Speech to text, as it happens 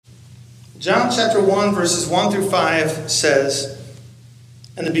John chapter 1, verses 1 through 5 says,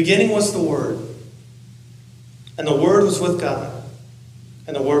 "In the beginning was the Word, and the Word was with God,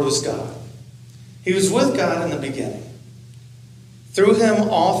 and the Word was God. He was with God in the beginning. Through him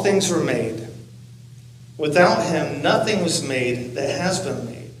all things were made. Without him nothing was made that has been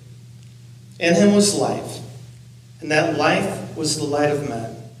made. In him was life, and that life was the light of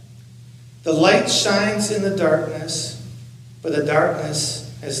men. The light shines in the darkness, but the darkness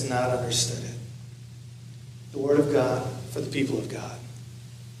has not understood it." The word of God for the people of God.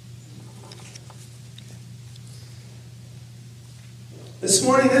 This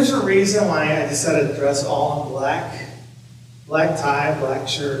morning, there's a reason why I decided to dress all in black. Black tie, black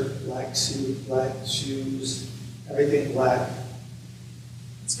shirt, black suit, black shoes, everything black.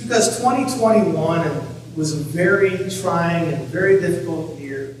 It's because 2021 was a very trying and very difficult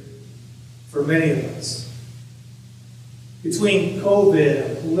year for many of us. Between COVID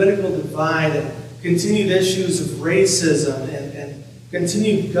and political divide and continued issues of racism and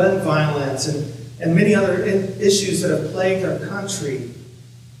continued gun violence and many other issues that have plagued our country,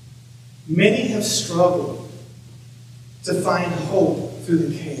 many have struggled to find hope through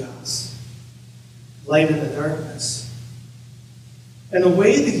the chaos, light in the darkness. And the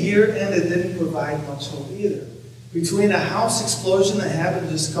way the year ended didn't provide much hope either. Between a house explosion that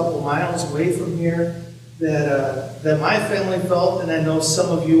happened just a couple miles away from here that my family felt, and I know some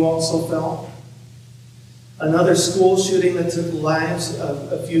of you also felt, another school shooting that took the lives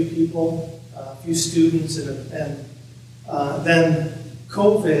of a few people, a few students, and then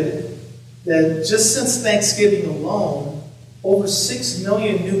COVID, that just since Thanksgiving alone, over 6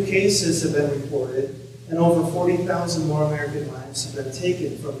 million new cases have been reported, and over 40,000 more American lives have been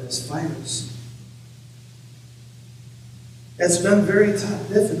taken from this virus. It's been very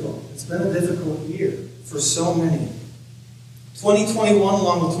difficult. It's been a difficult year for so many. 2021,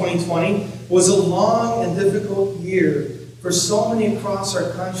 along with 2020, was a long and difficult year for so many across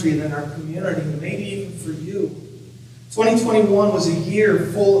our country and in our community, and maybe even for you. 2021 was a year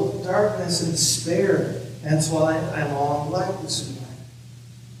full of darkness and despair, and that's why I'm all in black this morning.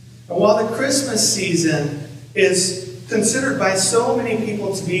 And while the Christmas season is considered by so many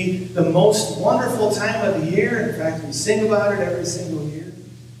people to be the most wonderful time of the year, in fact, we sing about it every single year,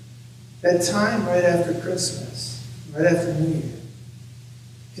 that time right after Christmas, right after New Year,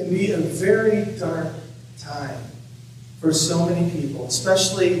 can be a very dark time for so many people,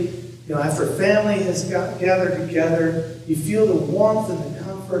 especially after family has gathered together. You feel the warmth and the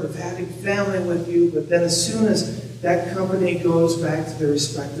comfort of having family with you, but then as soon as that company goes back to their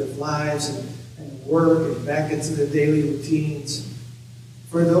respective lives and work and back into their daily routines,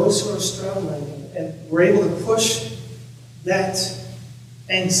 for those who are struggling, and we're able to push that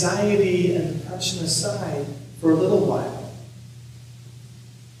anxiety and depression aside for a little while,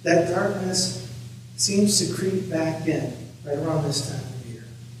 that darkness seems to creep back in right around this time of year.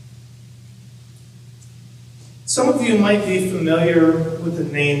 Some of you might be familiar with the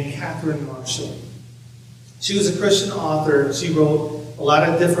name Catherine Marshall. She was a Christian author. She wrote a lot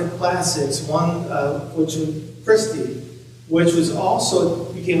of different classics, one which was Christie, which was also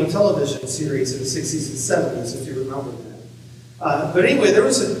became a television series in the 60s and 70s, if you remember that. But anyway, there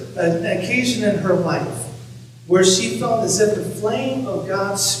was an occasion in her life where she felt as if the flame of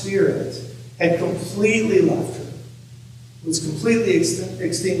God's Spirit had completely left her. It was completely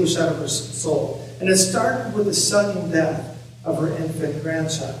extinguished out of her soul. And it started with the sudden death of her infant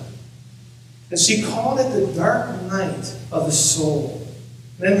grandchild. And she called it the dark night of the soul.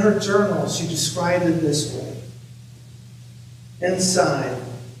 And in her journal, she described it this way: "Inside,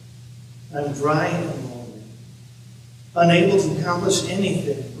 I'm dry and lonely, unable to accomplish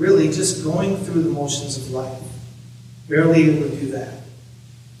anything, really just going through the motions of life. Barely able to do that.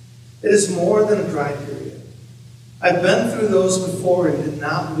 It is more than a dry period. I've been through those before and did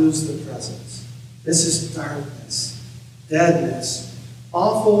not lose the presence. This is darkness, deadness,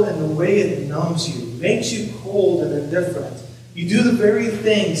 awful in the way it numbs you, makes you cold and indifferent. You do the very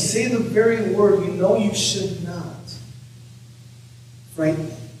thing, say the very word you know you should not.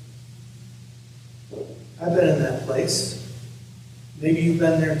 Frightening." I've been in that place. Maybe you've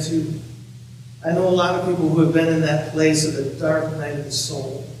been there too. I know a lot of people who have been in that place of the dark night of the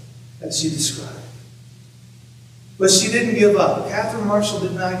soul that she described. But she didn't give up. Catherine Marshall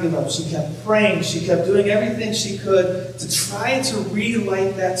did not give up. She kept praying. She kept doing everything she could to try to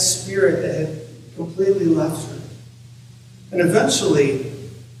relight that spirit that had completely left her. And eventually,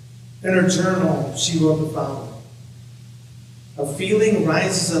 in her journal, she wrote the following: "A feeling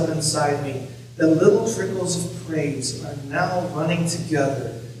rises up inside me that little trickles of praise are now running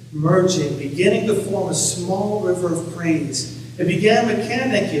together, merging, beginning to form a small river of praise It began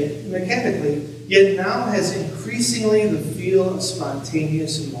mechanically, yet now has increasingly the feel of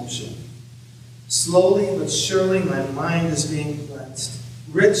spontaneous emotion. Slowly but surely, my mind is being cleansed.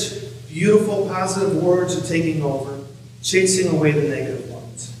 Rich, beautiful, positive words are taking over, chasing away the negative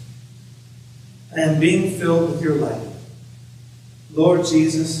ones. I am being filled with your light. Lord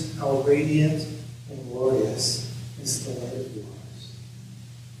Jesus, how radiant and glorious is the light of yours.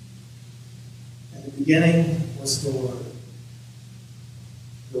 In the beginning was the Word.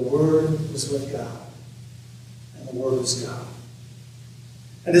 The Word was with God, and the Word was God.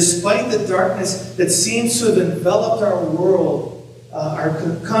 And despite the darkness that seems to have enveloped our world, our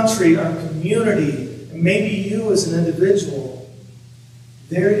country, our community, and maybe you as an individual,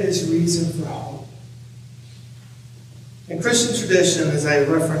 there is reason for hope. In Christian tradition, as I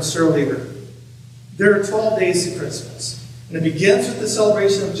referenced earlier, there are 12 days to Christmas. And it begins with the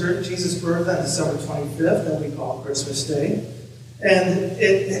celebration of Jesus' birth on December 25th, that we call Christmas Day. And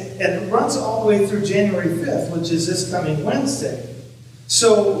it runs all the way through January 5th, which is this coming Wednesday.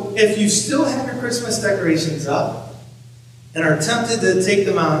 So if you still have your Christmas decorations up and are tempted to take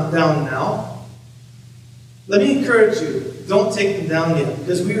them down now, let me encourage you, don't take them down yet,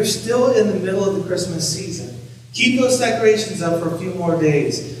 because we are still in the middle of the Christmas season. Keep those decorations up for a few more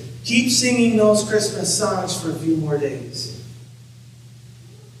days. Keep singing those Christmas songs for a few more days.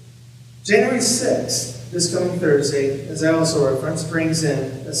 January 6th, this coming Thursday, as I also referenced, brings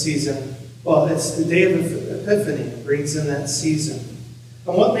in a season. Well, it's the day of Epiphany. It brings in that season.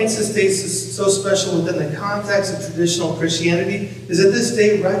 And what makes this day so special within the context of traditional Christianity is that this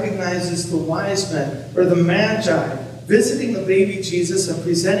day recognizes the wise men, or the magi, visiting the baby Jesus and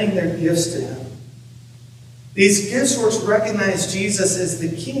presenting their gifts to him. These gifts were to recognize Jesus as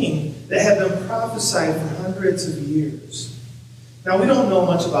the king that had been prophesied for hundreds of years. Now, we don't know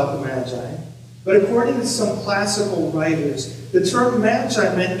much about the magi, but according to some classical writers, the term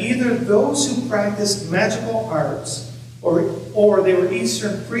magi meant either those who practiced magical arts or they were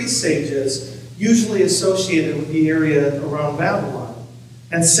Eastern presages, usually associated with the area around Babylon,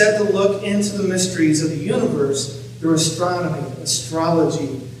 and said to look into the mysteries of the universe through astronomy,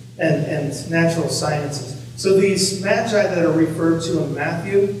 astrology, and natural sciences. So these magi that are referred to in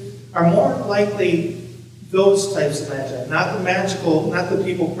Matthew are more likely those types of magi, not the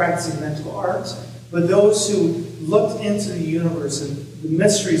people practicing magical arts, but those who looked into the universe and the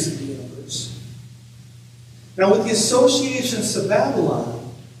mysteries of the universe. Now, with the associations to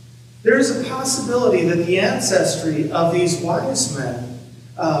Babylon, there is a possibility that the ancestry of these wise men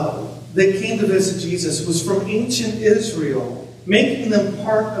that came to visit Jesus was from ancient Israel, making them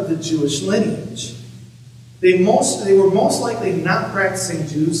part of the Jewish lineage. They were most likely not practicing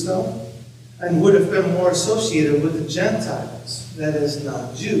Jews, though, and would have been more associated with the Gentiles, that is,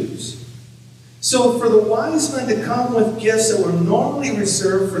 non-Jews. So for the wise men to come with gifts that were normally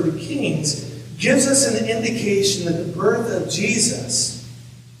reserved for the kings gives us an indication that the birth of Jesus,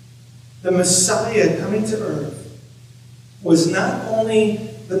 the Messiah coming to earth, was not only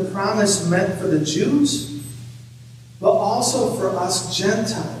the promise meant for the Jews, but also for us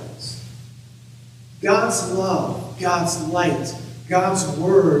Gentiles. God's love, God's light, God's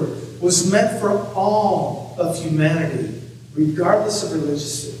word was meant for all of humanity, regardless of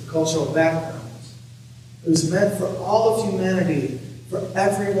religious, cultural backgrounds. It was meant for all of humanity, for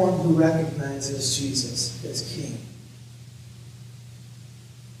everyone who recognizes Jesus as King.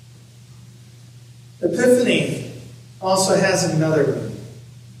 Epiphany also has another meaning.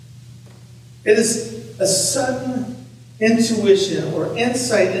 It is a sudden intuition or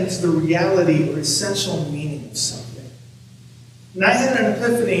insight into the reality or essential meaning of something. And I had an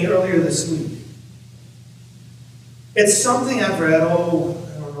epiphany earlier this week. It's something I've read, a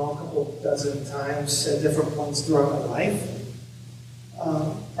couple dozen times at different points throughout my life.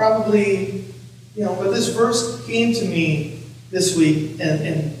 But this verse came to me this week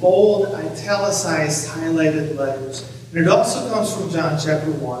in bold, italicized, highlighted letters. And it also comes from John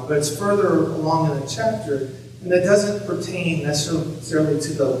chapter 1, but it's further along in the chapter, and it doesn't pertain necessarily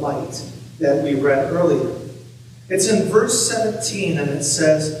to the light that we read earlier. It's in verse 17, and it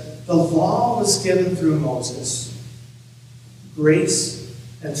says, "The law was given through Moses. Grace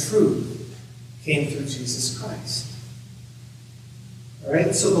and truth came through Jesus Christ." All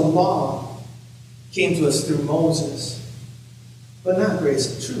right, so the law came to us through Moses, but not grace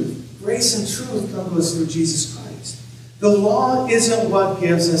and truth. Grace and truth come to us through Jesus Christ. The law isn't what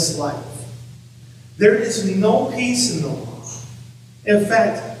gives us life. There is no peace in the law. In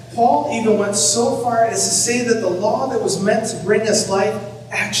fact, Paul even went so far as to say that the law that was meant to bring us life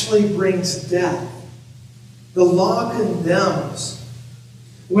actually brings death. The law condemns.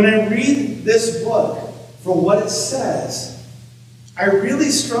 When I read this book for what it says, I really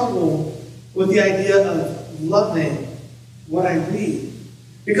struggle with the idea of loving what I read.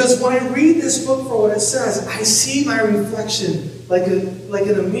 Because when I read this book for what it says, I see my reflection like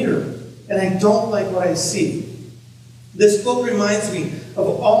in a mirror, and I don't like what I see. This book reminds me of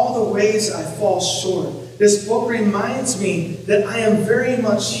all the ways I fall short. This book reminds me that I am very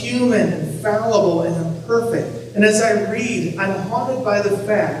much human and fallible and imperfect. And as I read, I'm haunted by the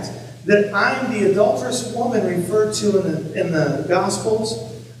fact that I'm the adulterous woman referred to in the Gospels.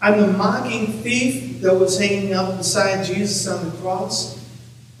 I'm the mocking thief that was hanging up beside Jesus on the cross.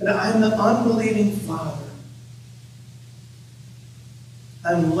 And I'm the unbelieving father.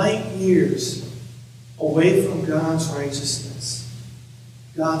 I'm light years away from God's righteousness,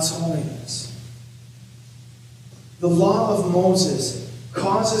 God's holiness. The law of Moses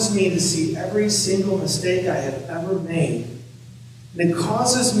causes me to see every single mistake I have ever made. And it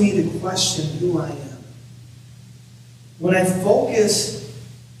causes me to question who I am. When I focus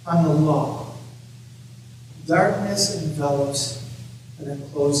on the law, darkness envelops and then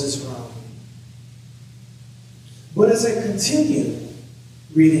closes around me. But as I continue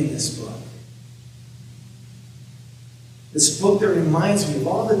reading this book that reminds me of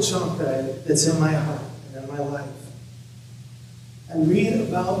all the junk that's in my heart and in my life, I read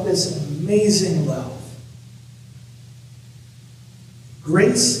about this amazing love.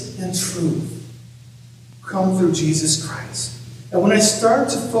 Grace and truth come through Jesus Christ. And when I start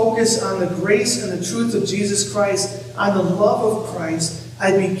to focus on the grace and the truth of Jesus Christ, on the love of Christ,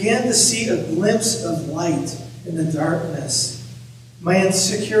 I begin to see a glimpse of light in the darkness. My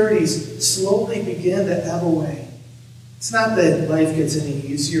insecurities slowly begin to ebb away. It's not that life gets any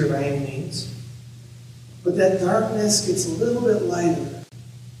easier by any means, but that darkness gets a little bit lighter,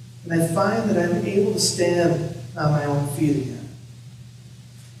 and I find that I'm able to stand on my own feet again.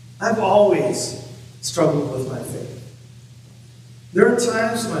 I've always struggled with my faith. There are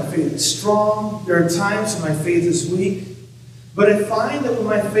times when my faith is strong. There are times when my faith is weak. But I find that when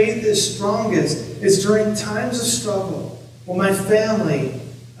my faith is strongest is during times of struggle, when my family,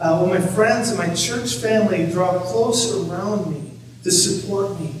 when my friends and my church family draw close around me to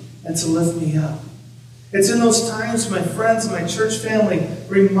support me and to lift me up. It's in those times when my friends and my church family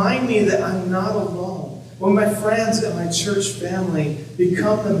remind me that I'm not alone. When my friends and my church family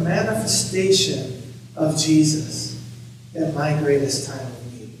become the manifestation of Jesus at my greatest time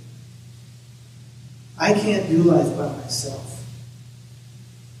of need. I can't do life by myself.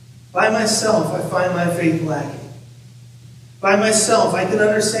 By myself, I find my faith lacking. By myself, I can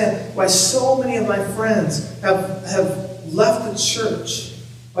understand why so many of my friends have left the church.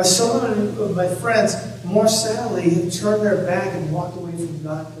 Why so many of my friends, more sadly, have turned their back and walked away from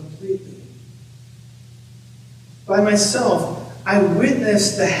God completely. By myself, I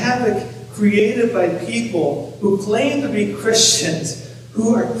witnessed the havoc created by people who claim to be Christians,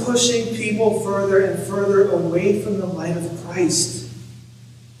 who are pushing people further and further away from the light of Christ.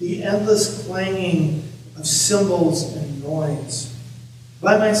 The endless clanging of cymbals and noise.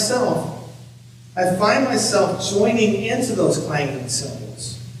 By myself, I find myself joining into those clanging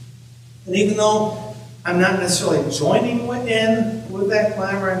cymbals. And even though I'm not necessarily joining in with that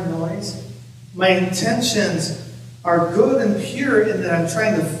clamor and noise, my intentions are good and pure in that I'm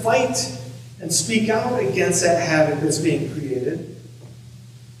trying to fight and speak out against that havoc that's being created.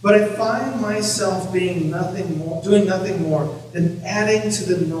 But I find myself doing nothing more than adding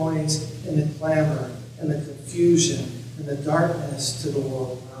to the noise and the clamor and the confusion and the darkness to the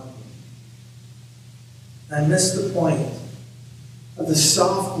world around me. And I miss the point of the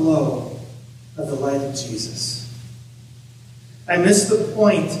soft glow of the light of Jesus. I miss the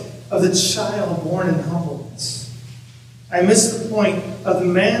point of the child born in humbleness. I miss the point of the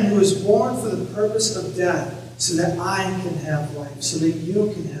man who was born for the purpose of death so that I can have life, so that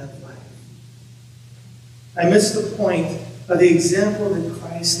you can have life. I miss the point of the example that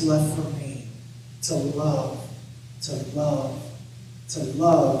Christ left for me, to love, to love, to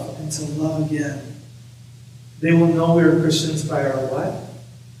love, and to love again. They will know we are Christians by our what?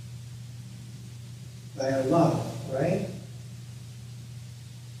 By our love, right?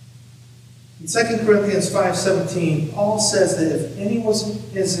 In 2 Corinthians 5:17, Paul says that if anyone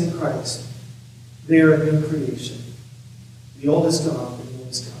is in Christ, they are a new creation. The old is gone, the new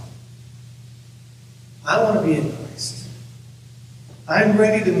is gone. I want to be in Christ. I'm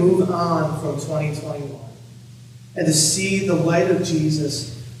ready to move on from 2021 and to see the light of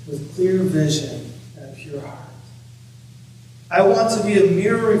Jesus with clear vision and a pure heart. I want to be a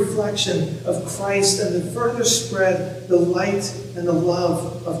mirror reflection of Christ and to further spread the light and the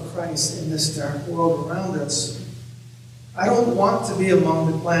love of Christ in this dark world around us. I don't want to be among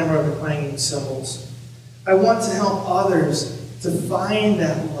the clamor of the clanging cymbals. I want to help others to find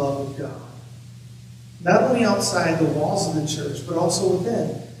that love of God. Not only outside the walls of the church, but also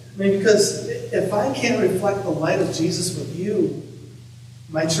within. I mean, because if I can't reflect the light of Jesus with you,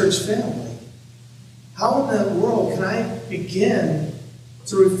 my church family, how in the world can I begin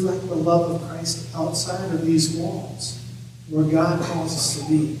to reflect the love of Christ outside of these walls where God calls us to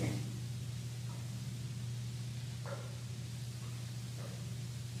be?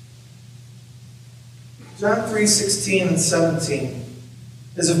 John 3:16 and 17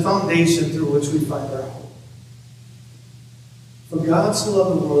 is a foundation through which we find our hope. For God so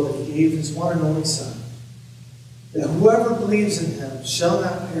loved the world that he gave his one and only Son, that whoever believes in him shall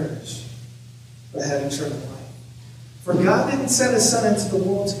not perish, but have eternal life. For God didn't send his Son into the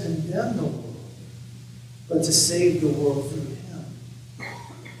world to condemn the world, but to save the world through him.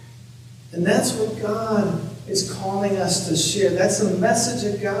 And that's what God is calling us to share. That's the message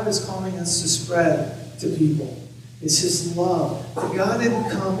that God is calling us to spread to people. It's his love. For God didn't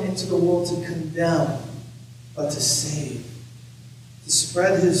come into the world to condemn, but to save, to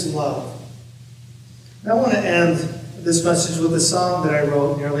spread his love. And I want to end this message with a song that I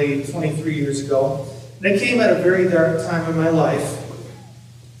wrote nearly 23 years ago. And it came at a very dark time in my life.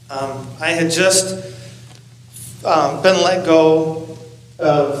 I had just been let go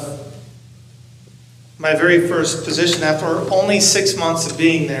of my very first position after only 6 months of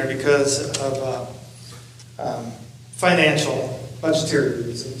being there because of financial, budgetary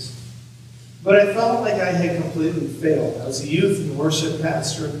reasons. But I felt like I had completely failed. I was a youth and worship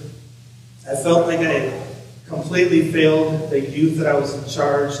pastor. I felt like I had completely failed the youth that I was in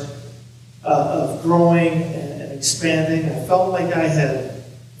charge of growing and expanding. I felt like I had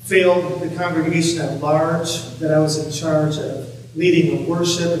failed the congregation at large, that I was in charge of leading the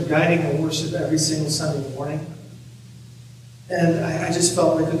worship and guiding the worship every single Sunday morning. And I just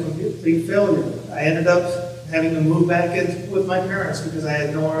felt like a complete failure. I ended up having to move back in with my parents because I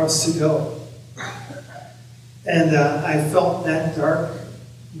had nowhere else to go. And I felt that dark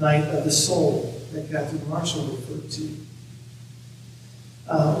night of the soul that Catherine Marshall referred to.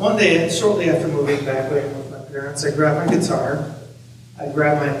 One day, shortly after moving back in with my parents, I grabbed my guitar, I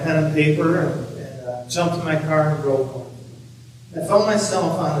grabbed my pen and paper, and jumped in my car and drove home. I found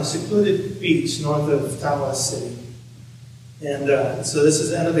myself on a secluded beach north of Tawas City. And so this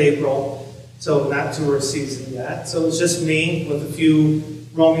is end of April, so not tourist season yet. So it was just me with a few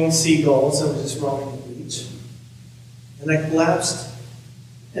roaming seagulls. I was just roaming the beach. And I collapsed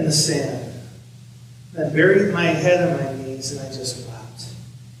in the sand. And I buried my head on my knees and I just wept.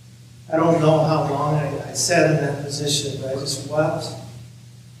 I don't know how long I sat in that position, but I just wept,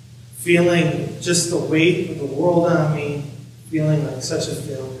 feeling just the weight of the world on me, feeling like such a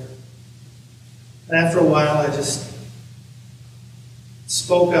failure. And after a while, I just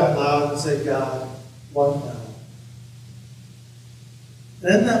spoke out loud and said, God, what now?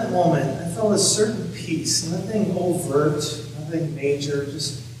 And in that moment, I felt a certain peace, nothing overt, nothing major,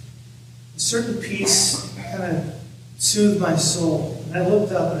 just a certain peace kind of soothed my soul. And I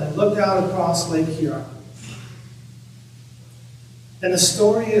looked up and I looked out across Lake Huron. And the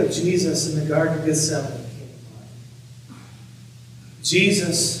story of Jesus in the Garden of Gethsemane came to mind.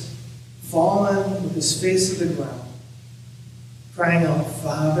 Jesus, fallen with his face to the ground, crying out,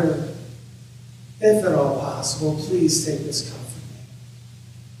 Father, if at all possible, please take this cup from me.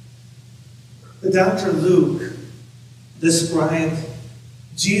 The Dr. Luke described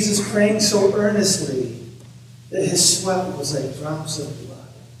Jesus praying so earnestly that his sweat was like drops of blood.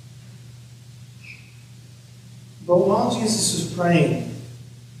 But while Jesus was praying,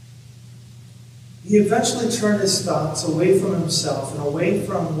 he eventually turned his thoughts away from himself and away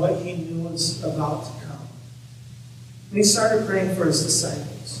from what he knew was about to come. And he started praying for his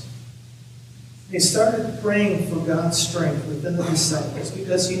disciples. And he started praying for God's strength within the disciples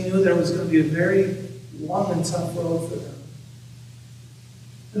because he knew there was going to be a very long and tough road for them.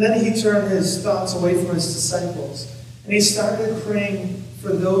 And then he turned his thoughts away from his disciples and he started praying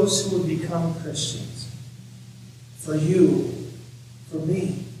for those who would become Christians. For you, for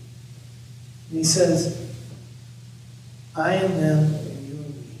me. And he says, I am them and you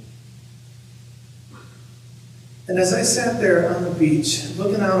and me. And as I sat there on the beach,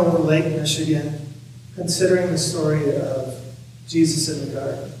 looking out over Lake Michigan, considering the story of Jesus in the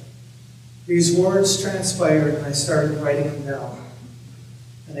garden, these words transpired and I started writing them down.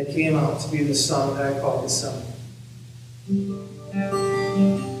 And it came out to be the song that I call Gethsemane.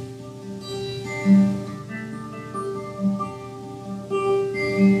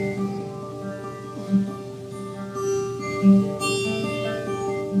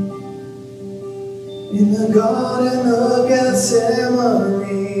 In the Garden of Gethsemane,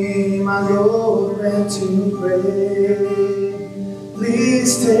 my Lord ran to pray.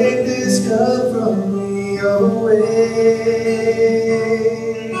 Please take this cup from me away.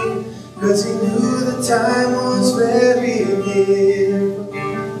 'Cause he knew the time was very near.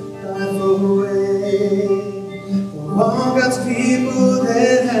 Life away. For all God's people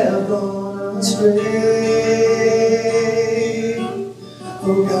that have gone astray.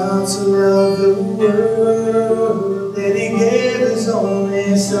 For God so loved the world that he gave his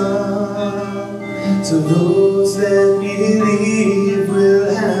only Son. So those that believe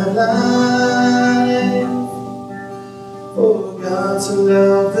will have life. For God so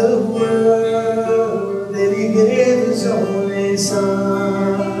loved the world that he gave his only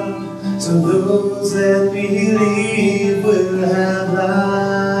Son. So those that believe will have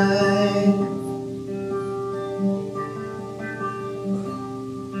life.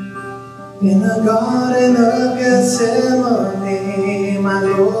 In the Garden of Gethsemane, my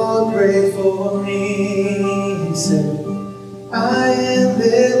Lord prayed for me. He said, I am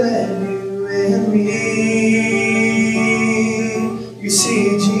them and you and me. You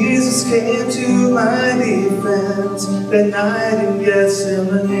see, Jesus came to my defense that night in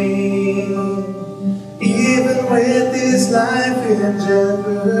Gethsemane. Even with his life in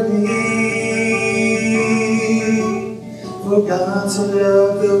jeopardy. For God so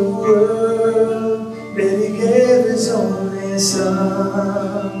loved the world that he gave his only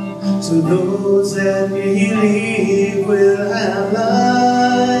Son. So those that believe will have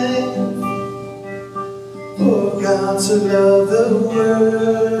life. For God so loved the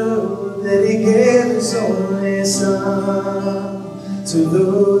world that he gave his only Son. So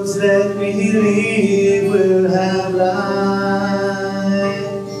those that believe will have life.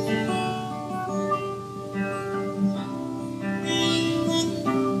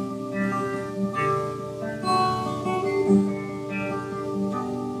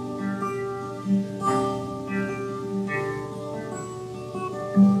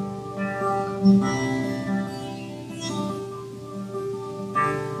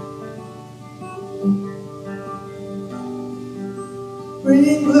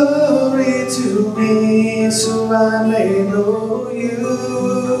 Bring glory to me so I may know you.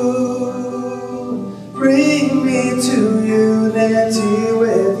 Bring me to unity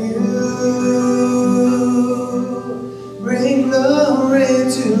with you. Bring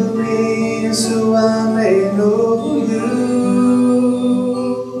glory to me so I may know you.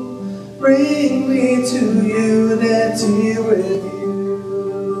 Bring me to unity with you.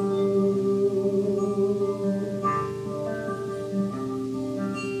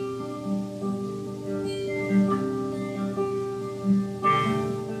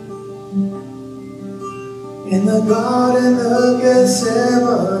 In the Garden of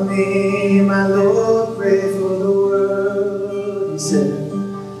Gethsemane, my Lord prayed for the world. He said,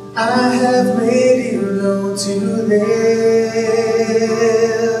 I have made you known to them,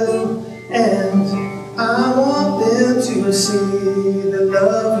 and I want them to see the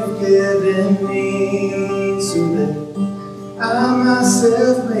love you've given me, so that I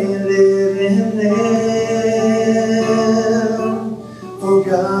myself may live in them. For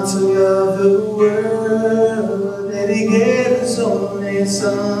God so loved the world that he gave his only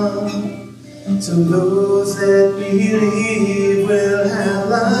Son. So those that believe will have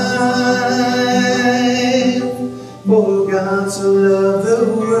life. For God so loved the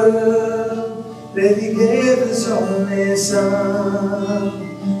world that he gave his only Son.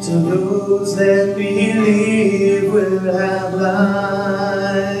 So those that believe will have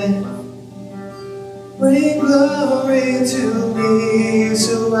life. Bring glory to me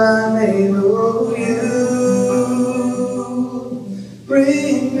so I may know you.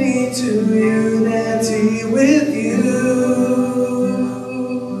 Bring me to unity with you.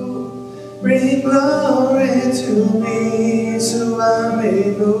 Bring glory to me so I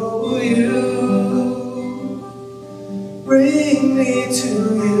may know you. Bring me to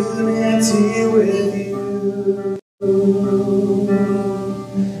unity with you.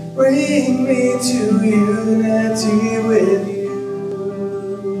 Bring me to unity with you.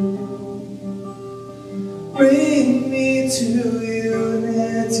 Bring me to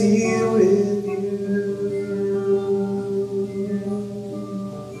unity with you.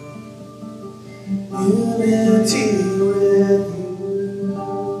 Unity with you.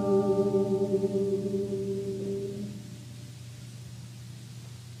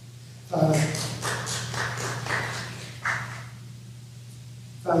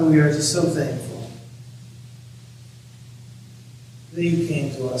 Father, we are just so thankful that you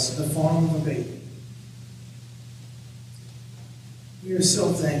came to us in the form of a baby. We are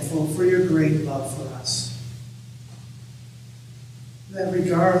so thankful for your great love for us. That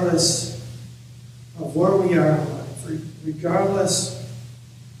regardless of where we are in life, regardless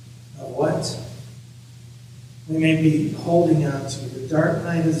of what we may be holding on to, the dark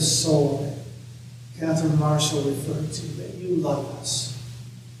night of the soul that Catherine Marshall referred to, that you love us.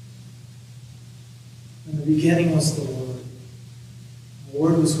 In the beginning was the Word. The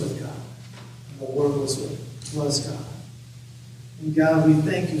Word was with God. And the Word was God. And God, we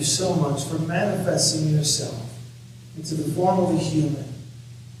thank you so much for manifesting yourself into the form of a human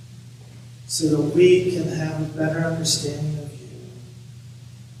so that we can have a better understanding of you.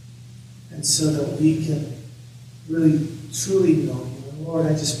 And so that we can really, truly know you. And Lord, I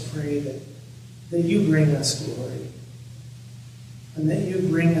just pray that you bring us glory. And that you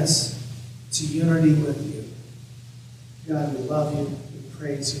bring us to unity with you. God, we love you. We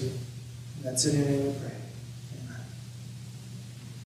praise you. And that's in your name we pray.